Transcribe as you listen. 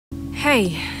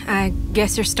Hey, I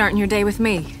guess you're starting your day with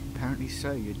me. Apparently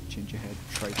so, you gingerhead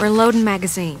traitor. We're loading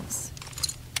magazines.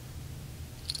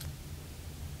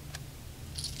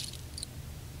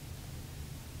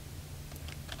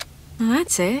 Well,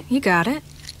 that's it. You got it.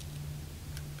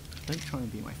 Don't try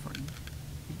and be my friend.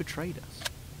 You betrayed us.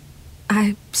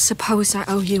 I suppose I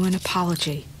owe you an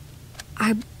apology.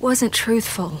 I wasn't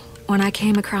truthful when I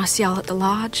came across y'all at the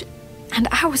lodge, and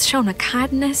I was shown a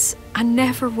kindness I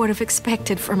never would have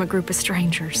expected from a group of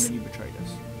strangers. And then you betrayed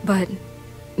us. But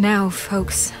now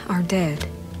folks are dead,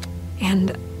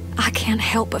 and I can't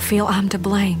help but feel I'm to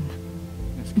blame.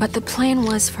 But the plan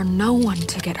was for no one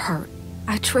to get hurt.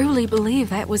 I truly believe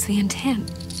that was the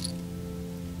intent.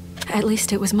 At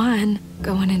least it was mine,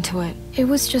 going into it. It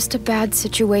was just a bad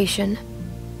situation.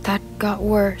 That got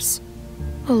worse.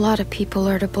 A lot of people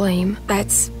are to blame.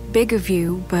 That's big of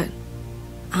you, but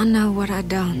I know what I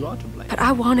done. You are to blame. But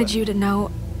I wanted you to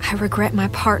know I regret my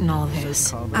part in all of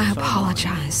this. I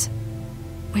apologize.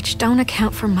 Which don't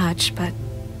account for much, but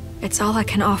it's all I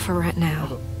can offer right now. I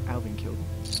got Alvin killed.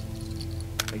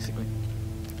 Basically.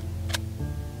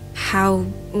 How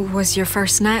was your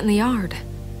first night in the yard?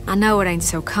 I know it ain't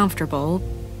so comfortable,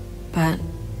 but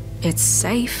it's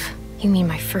safe. You mean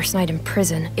my first night in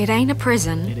prison? It ain't a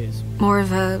prison. It is. More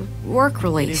of a work It is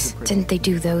release. a prison. Didn't they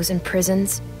do those in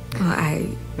prisons? Well,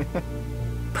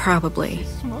 probably. She's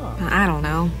smart. I don't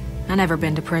know. I never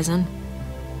been to prison.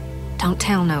 Don't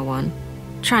tell no one.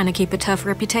 Trying to keep a tough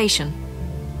reputation.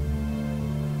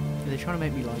 They're trying to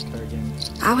make me like her again.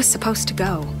 I was supposed to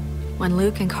go. When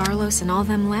Luke and Carlos and all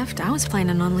them left, I was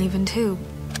planning on leaving too.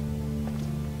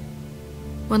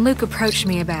 When Luke approached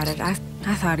me about it, I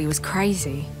thought he was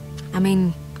crazy. I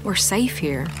mean, we're safe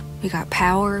here. We got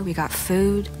power, we got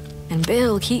food. And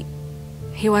Bill, he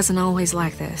wasn't always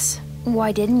like this.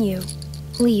 Why didn't you?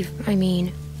 Leave, I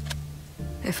mean.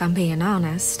 If I'm being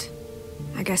honest,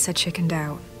 I guess I chickened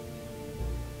out.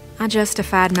 I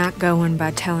justified not going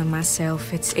by telling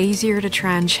myself it's easier to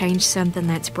try and change something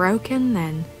that's broken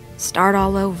than start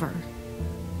all over.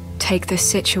 Take this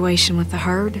situation with the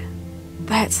herd.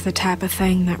 That's the type of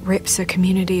thing that rips a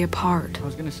community apart. I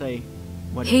was gonna say...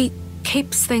 What He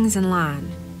keeps things in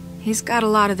line. He's got a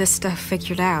lot of this stuff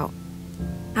figured out.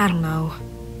 I don't know.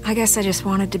 I guess I just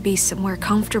wanted to be somewhere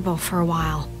comfortable for a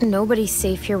while. Nobody's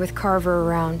safe here with Carver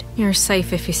around. You're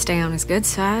safe if you stay on his good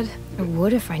side. I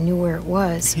would if I knew where it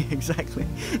was. Exactly.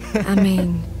 I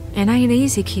mean, it ain't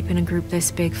easy keeping a group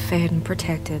this big fed and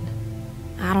protected.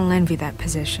 I don't envy that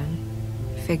position.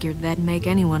 Figured that'd make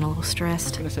anyone a little I was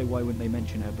stressed. gonna say why wouldn't they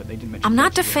mention her, but they didn't mention I'm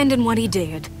not Reggie. defending what he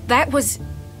did. That was...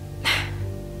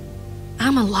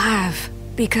 I'm alive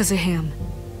because of him.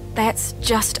 That's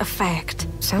just a fact.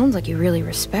 Sounds like you really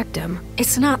respect him.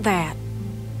 It's not that.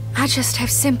 I just have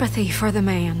sympathy for the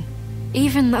man.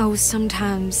 Even though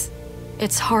sometimes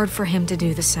it's hard for him to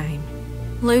do the same.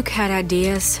 Luke had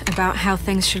ideas about how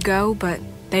things should go, but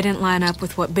they didn't line up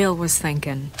with what Bill was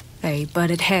thinking. They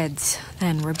butted heads.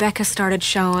 Then Rebecca started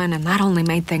showing, and that only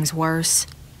made things worse.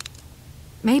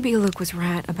 Maybe Luke was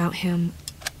right about him.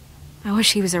 I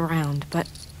wish he was around, but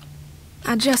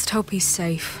I just hope he's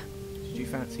safe. Did you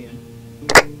fancy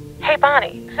her? Hey,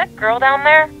 Bonnie, is that girl down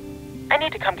there? I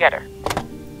need to come get her.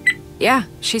 Yeah,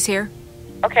 she's here.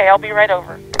 Okay, I'll be right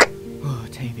over. Oh,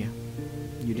 Tavia.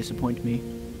 You disappoint me.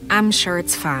 I'm sure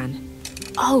it's fine.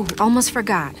 Oh, almost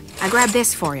forgot. I grabbed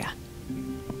this for you.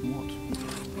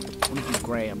 What? What did you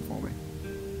Graham for me?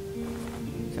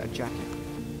 Is that a jacket?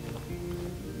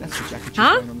 That's the jacket she's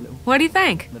Huh? wearing on What do you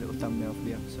think? the little thumbnail for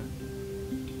the episode.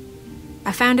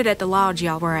 I found it at the lodge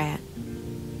y'all were at.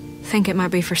 Think it might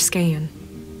be for skiing.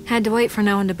 Had to wait for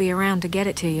no one to be around to get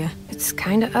it to you. It's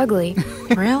kinda ugly.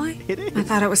 Really? It is. I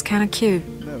thought it was kind of cute.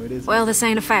 No, it isn't. Well, this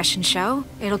ain't a fashion show.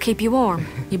 It'll keep you warm.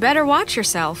 You better watch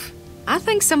yourself. I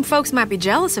think some folks might be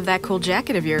jealous of that cool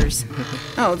jacket of yours.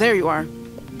 Oh, there you are.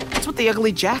 What's with the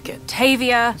ugly jacket?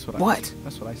 Tavia! That's what What?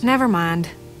 That's what I said. Never mind.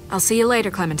 I'll see you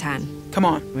later, Clementine. Come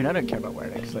on. I mean, I don't care about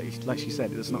wearing it, 'cause like she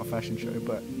said, it's not a fashion show,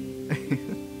 but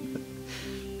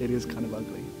it is kind of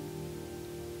ugly.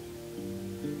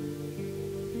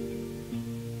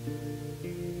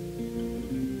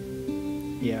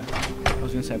 Yeah, I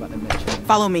was gonna say about them mentioning,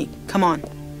 Follow me. Come on.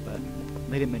 but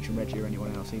they didn't mention Reggie or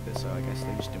anyone else either, so I guess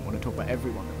they just didn't want to talk about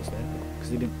everyone that was there,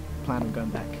 because they didn't plan on going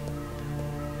back.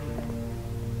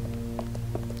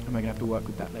 Am I gonna have to work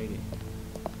with that lady?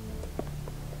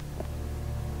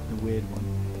 The weird one.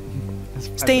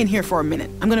 Stay in here for a minute.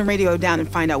 I'm gonna radio down and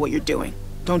find out what you're doing.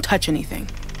 Don't touch anything.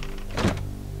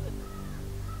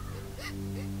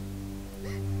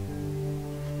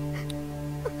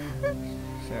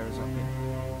 Sarah's up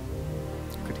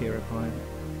here. Could hear her crying.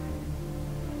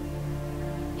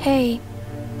 Hey,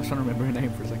 I was trying to remember her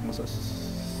name for a second.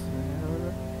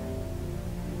 Sarah?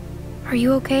 are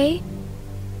you okay?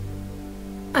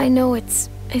 I know it's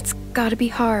gotta be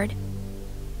hard.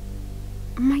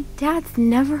 My dad's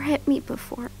never hit me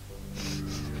before.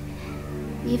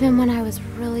 Even when I was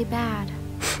really bad.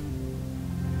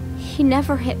 He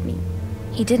never hit me.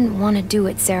 He didn't want to do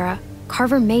it, Sarah.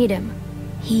 Carver made him.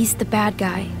 He's the bad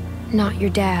guy, not your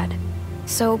dad.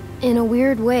 So, in a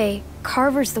weird way,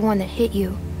 Carver's the one that hit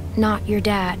you, not your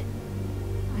dad.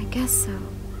 I guess so.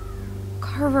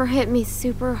 Carver hit me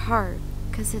super hard,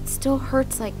 'cause it still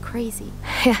hurts like crazy.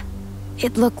 Yeah,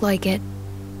 it looked like it.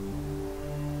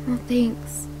 Well,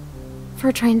 thanks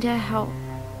for trying to help.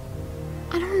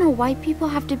 I don't know why people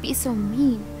have to be so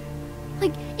mean.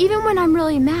 Like, even when I'm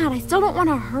really mad, I still don't want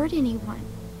to hurt anyone.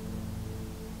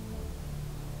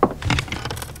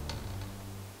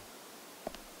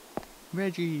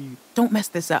 Reggie. Don't mess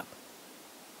this up.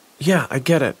 Yeah, I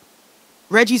get it.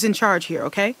 Reggie's in charge here,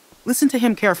 okay? Listen to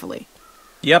him carefully.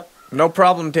 Yep, no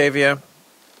problem, Tavia.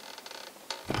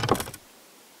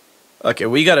 Okay,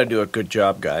 we gotta do a good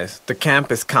job, guys. The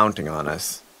camp is counting on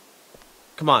us.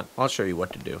 Come on, I'll show you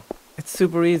what to do. It's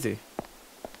super easy.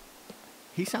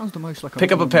 He sounds the most like a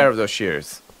Pick up a normal- pair of those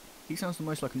shears. He sounds the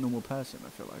most like a normal person, I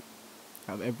feel like.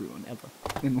 Out of everyone ever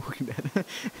in Walking Dead.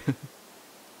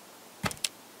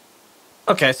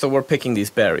 Okay, so we're picking these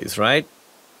berries, right?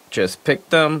 Just pick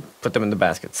them, put them in the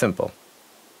basket. Simple.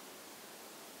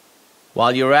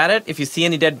 While you're at it, if you see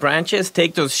any dead branches,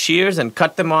 take those shears and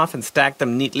cut them off and stack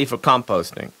them neatly for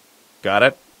composting. Got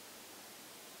it?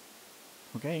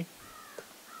 Okay.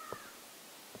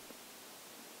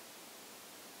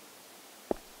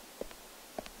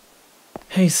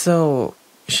 Hey, so,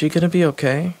 is she gonna be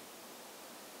okay?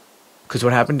 'Cause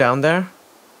what happened down there?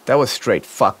 That was straight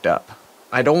fucked up.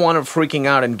 I don't want her freaking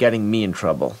out and getting me in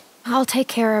trouble. I'll take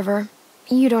care of her.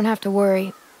 You don't have to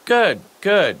worry. Good,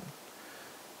 good.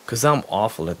 'Cause I'm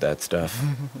awful at that stuff.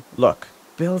 Look,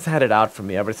 Bill's had it out for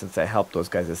me ever since I helped those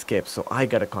guys escape, so I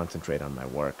gotta concentrate on my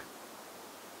work.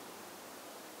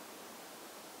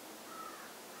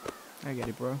 I get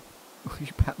it, bro. You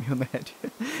pat me on the head.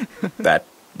 That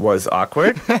was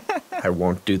awkward. I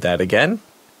won't do that again.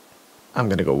 I'm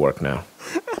gonna go work now.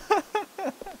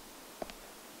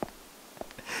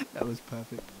 That was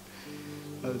perfect.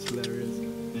 That was hilarious.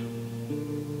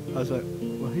 I was like,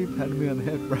 well, he patted me on the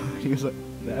head, bro. And he was like,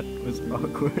 that was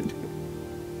awkward.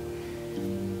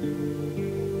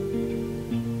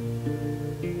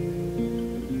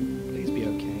 Please be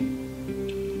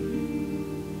okay.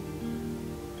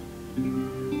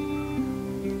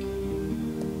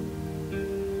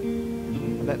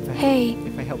 I bet Hey.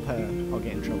 if I help her, I'll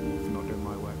get in trouble for not doing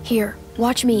my work. Here,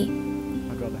 watch me.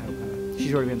 I'd rather help her.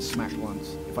 She's already been smacked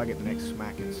once. If I get the next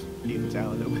smack, it's evens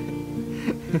out a little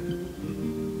bit.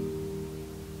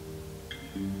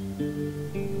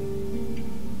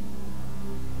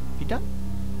 You done?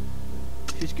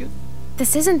 She's good.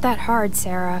 This isn't that hard,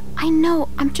 Sarah. I know,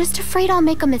 I'm just afraid I'll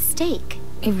make a mistake.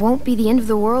 It won't be the end of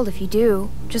the world if you do.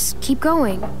 Just keep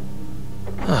going.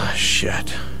 Oh,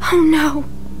 shit. Oh no.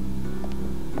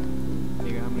 There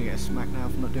you go, I'm gonna get smacked now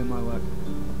for not doing my work.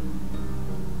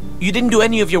 You didn't do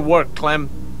any of your work, Clem.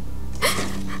 I'm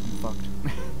fucked.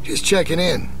 Just checking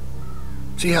in.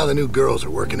 See how the new girls are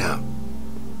working out.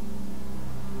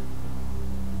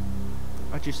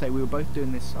 I'd just say we were both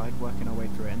doing this side, working our way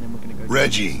through it, and then we're gonna go...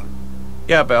 Reggie,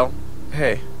 Yeah, Bill.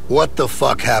 Hey. what the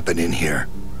fuck happened in here?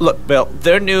 Look, Bill,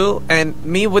 they're new, and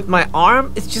me with my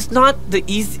arm, it's just not the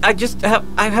easy... I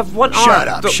have one arm. Shut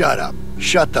up, shut up.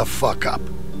 Shut the fuck up.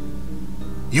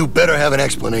 You better have an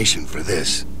explanation for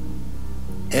this.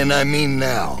 And I mean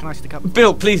now. Can I stick up?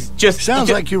 Bill, please, just...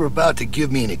 Sounds like you were about to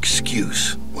give me an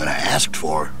excuse when I asked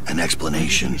for an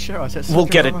explanation. Sure, I said We'll such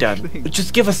a get it harsh done. thing.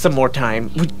 Just give us some more time.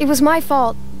 It was my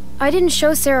fault. I didn't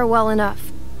show Sarah well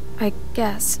enough. I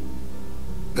guess.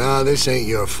 Nah, this ain't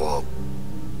your fault.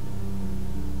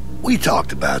 We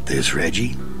talked about this,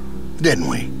 Reggie, didn't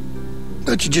we?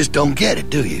 But you just don't get it,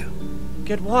 do you?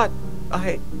 Get what?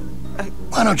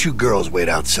 Why don't you girls wait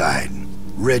outside?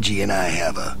 Reggie and I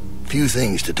have a few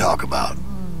things to talk about.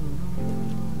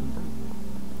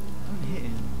 Don't hit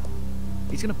him.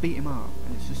 He's gonna beat him up,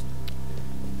 and it's just...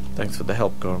 Thanks for the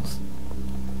help, girls.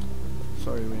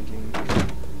 Sorry, Reggie.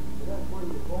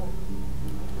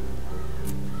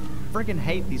 Friggin'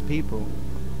 hate these people.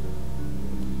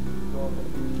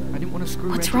 I didn't want to screw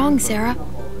What's Reggie wrong, over. Sarah?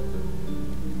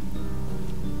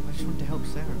 I just wanted to help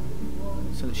Sarah,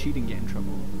 so that she didn't get in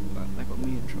trouble. But that got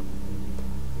me in trouble.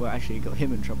 Well, actually, it got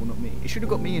him in trouble, not me. It should have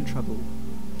got me in trouble.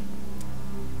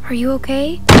 Are you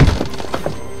okay?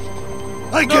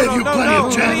 I gave you plenty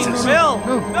of chances. Bill!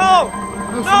 No!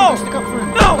 No! Stick up for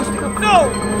him. No! Stick up for No!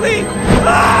 him. Please!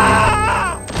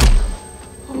 Ah!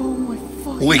 Oh my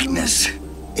fucking Weakness,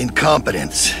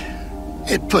 incompetence.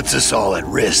 It puts us all at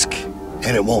risk,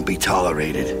 and it won't be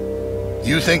tolerated.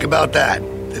 You think about that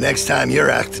the next time you're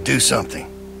asked to do something.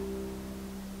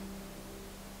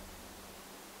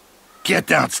 Get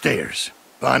downstairs.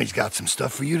 Bonnie's got some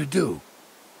stuff for you to do.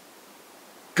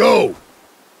 Go!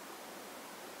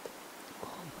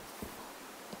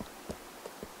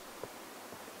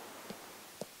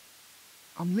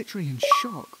 I'm literally in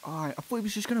shock. I thought he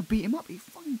was just gonna beat him up. He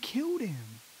fucking killed him.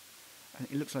 And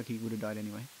it looks like he would have died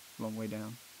anyway. Long way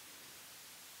down.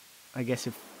 I guess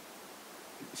if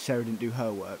Sarah didn't do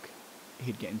her work,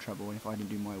 he'd get in trouble, and if I didn't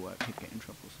do my work, he'd get in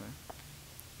trouble,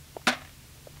 so...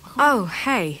 Oh,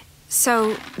 hey.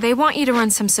 So, they want you to run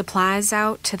some supplies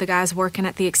out to the guys working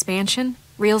at the expansion?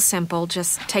 Real simple,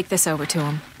 just take this over to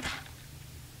them.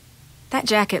 That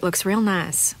jacket looks real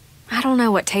nice. I don't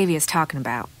know what Tavia's talking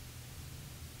about.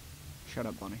 Shut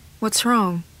up, Bonnie. What's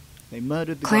wrong? They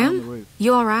murdered the guy on the Clem? roof.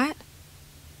 You alright?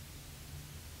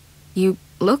 You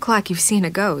look like you've seen a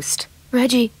ghost.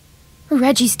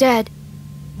 Reggie's dead.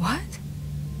 What?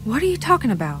 What are you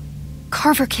talking about?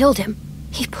 Carver killed him.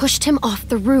 He pushed him off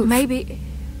the roof. Maybe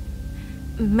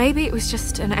it was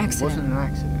just an It accident. wasn't an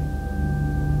accident.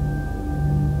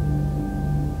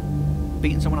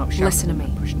 Beating someone up, shouting Listen to at them, me.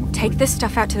 and pushing them off the Take roof. this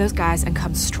stuff out to those guys and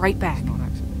come straight back. It's not an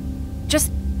accident.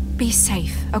 Just be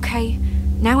safe, okay?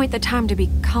 Now ain't the time to be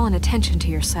calling attention to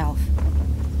yourself.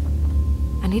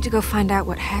 I need to go find out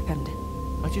what happened.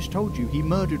 I just told you, he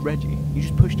murdered Reggie. You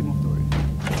just pushed him off the roof.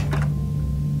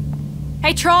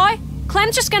 Hey, Troy!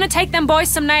 Clem's just gonna take them boys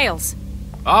some nails.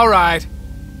 All right.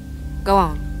 Go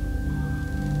on.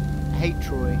 I hate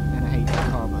Troy and I hate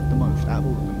Carver the most out of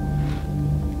all of them.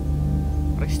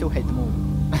 But I still hate them all.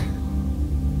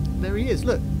 There he is,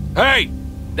 look. Hey,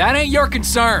 that ain't your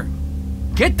concern.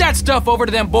 Get that stuff over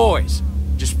to them boys.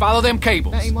 Just follow them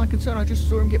cables. That ain't my concern, I just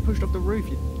saw him get pushed off the roof,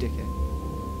 you dickhead.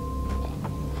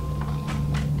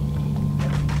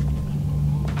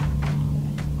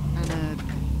 And,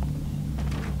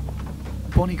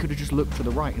 Bonnie could have just looked to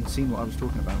the right and seen what I was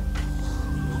talking about.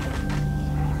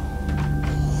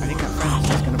 I think that fence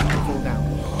is gonna fall down.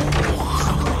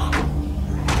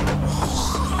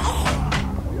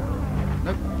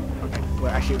 Nope. Okay. Well,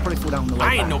 actually, it'll probably fall down on the way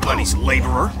I ain't back. nobody's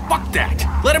laborer. Fuck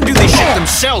that. Let them do this shit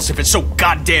themselves if it's so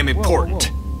goddamn important.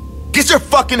 Whoa. Get your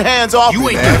fucking hands off You me,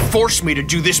 ain't man. gonna force me to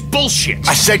do this bullshit.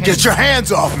 I said get your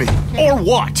hands off me. Or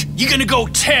what? You gonna go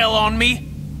tell on me?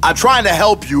 I'm trying to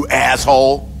help you,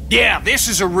 asshole. Yeah, this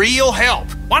is a real help.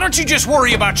 Why don't you just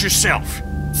worry about yourself?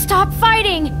 Stop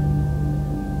fighting!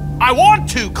 I want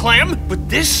to, Clem, but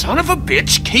this son of a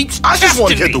bitch keeps I just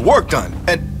want to testing get me. the work done.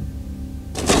 And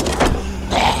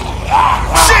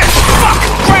Shit! Fuck!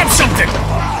 Grab something!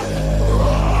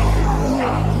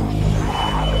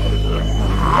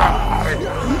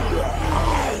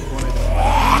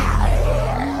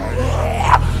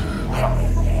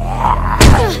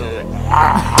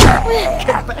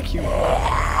 Get back, you.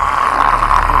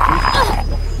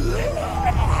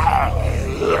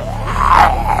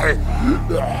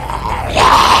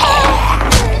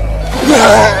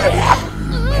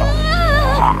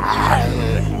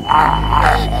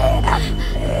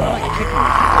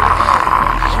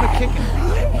 I'm gonna kick him.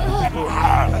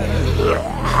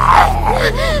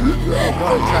 Oh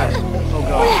god, try it. Oh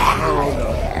god. Oh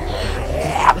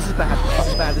god. This is bad. This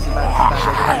is bad. This is bad. This is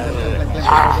bad. Go, go, go,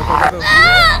 go,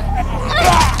 go.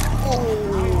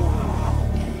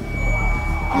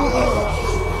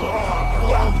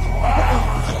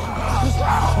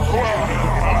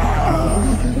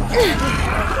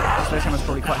 This first time was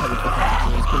probably quite heavy to pick up, so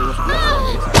this probably wasn't quite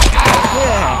heavy.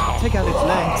 Yeah, take out its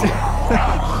legs.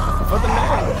 For the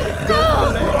leg. Go for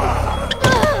the leg.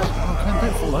 Oh, Clem,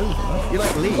 don't fall over. You're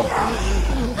like Lee.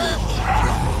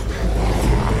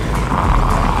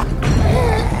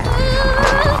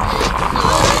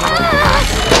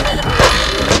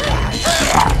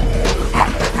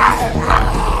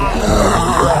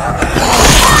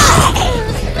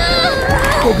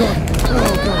 Oh god.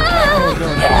 Oh god. Oh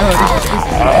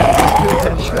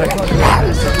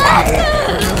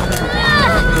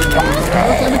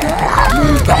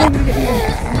god.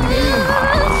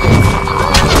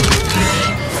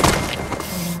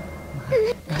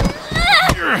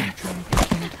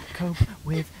 Cope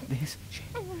with this shit.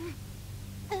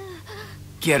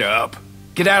 Get up.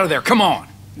 Get out of there. Come on.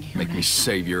 Make me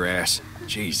save your ass.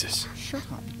 Jesus. Shut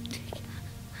up.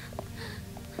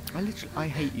 I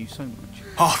hate you so much.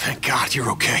 Oh, thank God you're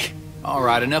okay. All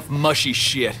right, enough mushy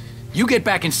shit. You get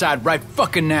back inside right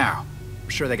fucking now. I'm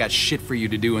sure they got shit for you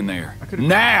to do in there.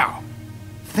 Now!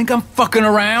 Think I'm fucking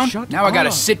around? Shut now I gotta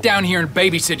up. sit down here and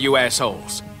babysit you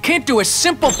assholes. Can't do a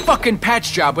simple fucking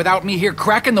patch job without me here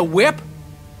cracking the whip?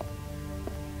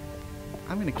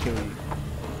 I'm gonna kill you.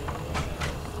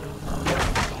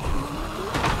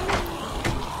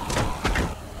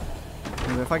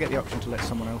 Anyway, if I get the option to let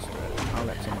someone else do it, I'll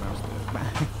let someone else do it.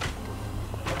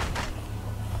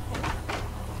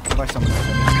 By someone else,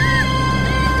 I mean...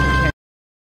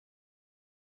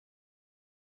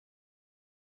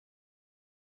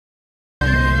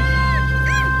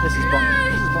 This is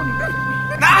Bonnie. This is Bonnie.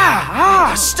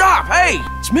 Stop! Hey,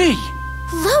 it's me.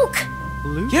 Luke!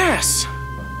 Luke? Yes.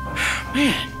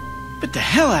 Man, bit the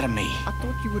hell out of me. I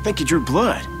thought you would... Think you drew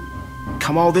blood.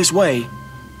 Come all this way.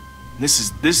 This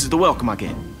is the welcome I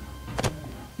get.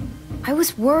 I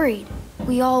was worried.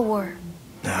 We all were.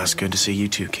 No, it's good to see you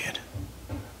too, kid.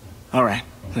 All right,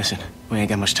 listen, we ain't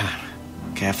got much time.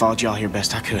 Okay, I followed y'all here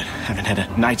best I could. Haven't had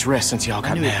a night's rest since y'all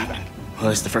got nabbed. Well,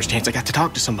 it's the first chance I got to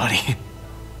talk to somebody.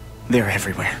 They're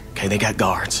everywhere. Okay, they got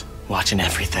guards watching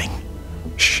everything.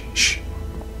 Shh, shh.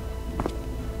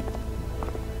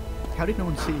 How did no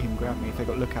one see him grab me if they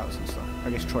got lookouts and stuff? I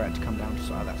guess Troy had to come down to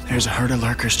side that stuff. There's a herd of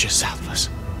lurkers just south of us.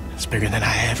 It's bigger than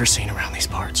I ever seen around these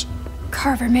parts.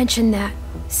 Carver mentioned that.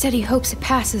 Said he hopes it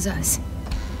passes us.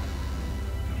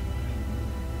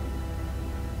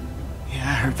 Yeah,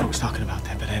 I heard folks talking about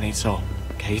that, but that ain't so.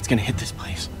 Okay, it's gonna hit this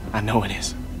place. I know it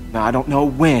is. Now, I don't know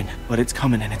when, but it's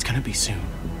coming and it's gonna be soon.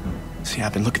 See,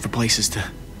 I've been looking for places to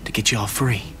get you all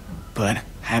free, but I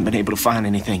haven't been able to find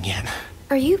anything yet.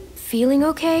 Are you feeling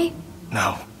okay?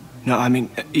 No, I mean,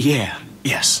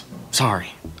 yes.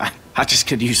 Sorry. I just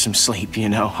could use some sleep, you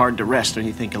know. Hard to rest when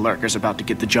you think a lurker's about to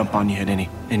get the jump on you at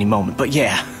any moment. But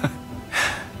yeah,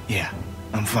 yeah,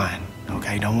 I'm fine.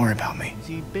 Okay, don't worry about me. Is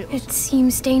he a bit... It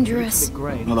seems dangerous. It's a bit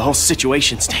grey. Well, the whole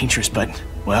situation's dangerous, but,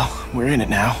 well, we're in it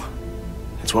now.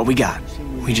 That's what we got.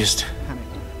 We just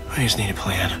need a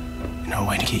plan. No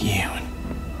way to get you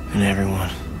and everyone.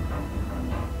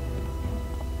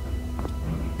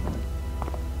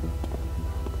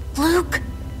 Luke!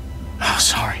 Oh,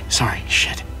 sorry,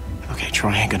 shit. Okay,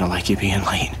 Troy ain't gonna like you being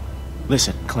late.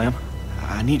 Listen, Clem,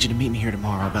 I need you to meet me here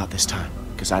tomorrow about this time.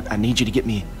 Because I need you to get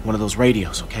me one of those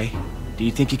radios, okay? Do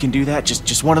you think you can do that?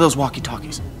 Just one of those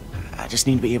walkie-talkies. I just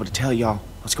need to be able to tell y'all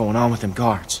what's going on with them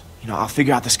guards. You know, I'll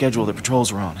figure out the schedule the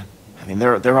patrols are on. I mean,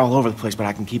 they're all over the place, but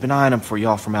I can keep an eye on them for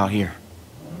y'all from out here.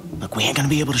 Look, we ain't gonna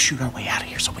be able to shoot our way out of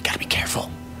here, so we gotta be careful.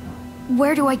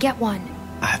 Where do I get one?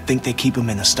 I think they keep them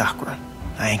in the stockroom.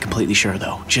 I ain't completely sure,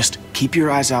 though. Just keep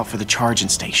your eyes out for the charging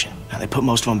station. Now, they put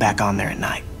most of them back on there at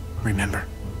night. Remember,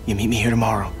 you meet me here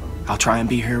tomorrow. I'll try and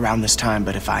be here around this time,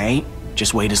 but if I ain't,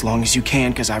 just wait as long as you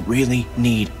can, because I really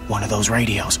need one of those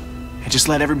radios. And just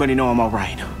let everybody know I'm all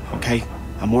right, okay?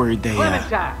 I'm worried they,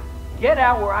 Clementine, get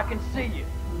out where I can see you.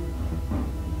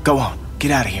 Go on, get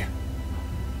out of here.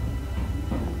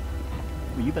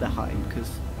 Well, you better hide, because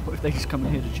what if they just come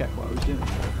in here to check what I was doing?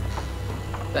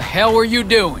 The hell were you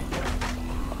doing?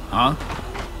 Huh?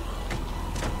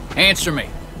 Answer me.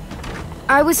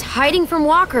 I was hiding from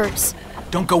walkers.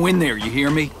 Don't go in there, you hear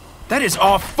me? That is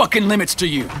off fucking limits to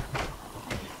you.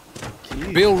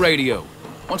 Jeez. Bill Radio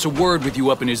wants a word with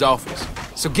you up in his office.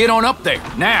 So get on up there,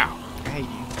 now. I hate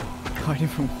you. Hiding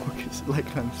from walkers, like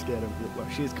I'm scared of walkers. Well,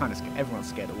 she is kind of scared. Everyone's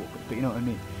scared of walkers, but you know what I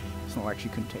mean? It's not like she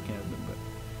couldn't take care of them,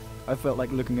 but I felt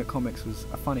like looking at comics was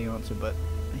a funny answer, but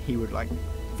he would like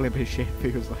flip his shit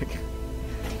if he was like,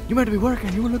 you meant to be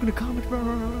working, you were looking at comics, blah,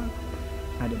 blah, blah.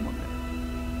 I didn't want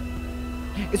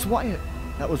that. It's Wyatt.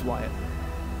 That was Wyatt.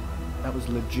 That was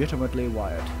legitimately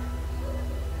Wyatt.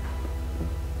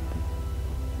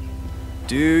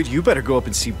 Dude, you better go up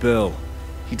and see Bill.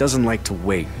 He doesn't like to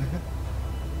wait.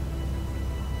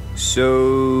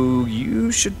 So,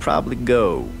 you should probably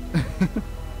go.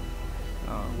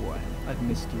 Oh, Wyatt. I've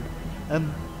missed you.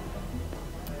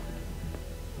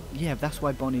 Yeah, that's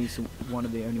why Bonnie's one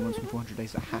of the only ones from 400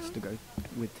 Days that has to go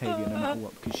with Tavia no matter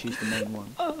what, because she's the main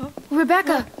one.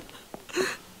 Rebecca!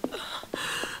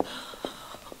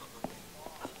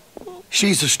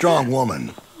 She's a strong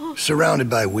woman, surrounded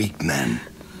by weak men.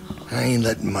 I ain't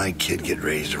letting my kid get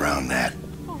raised around that.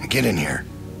 Get in here.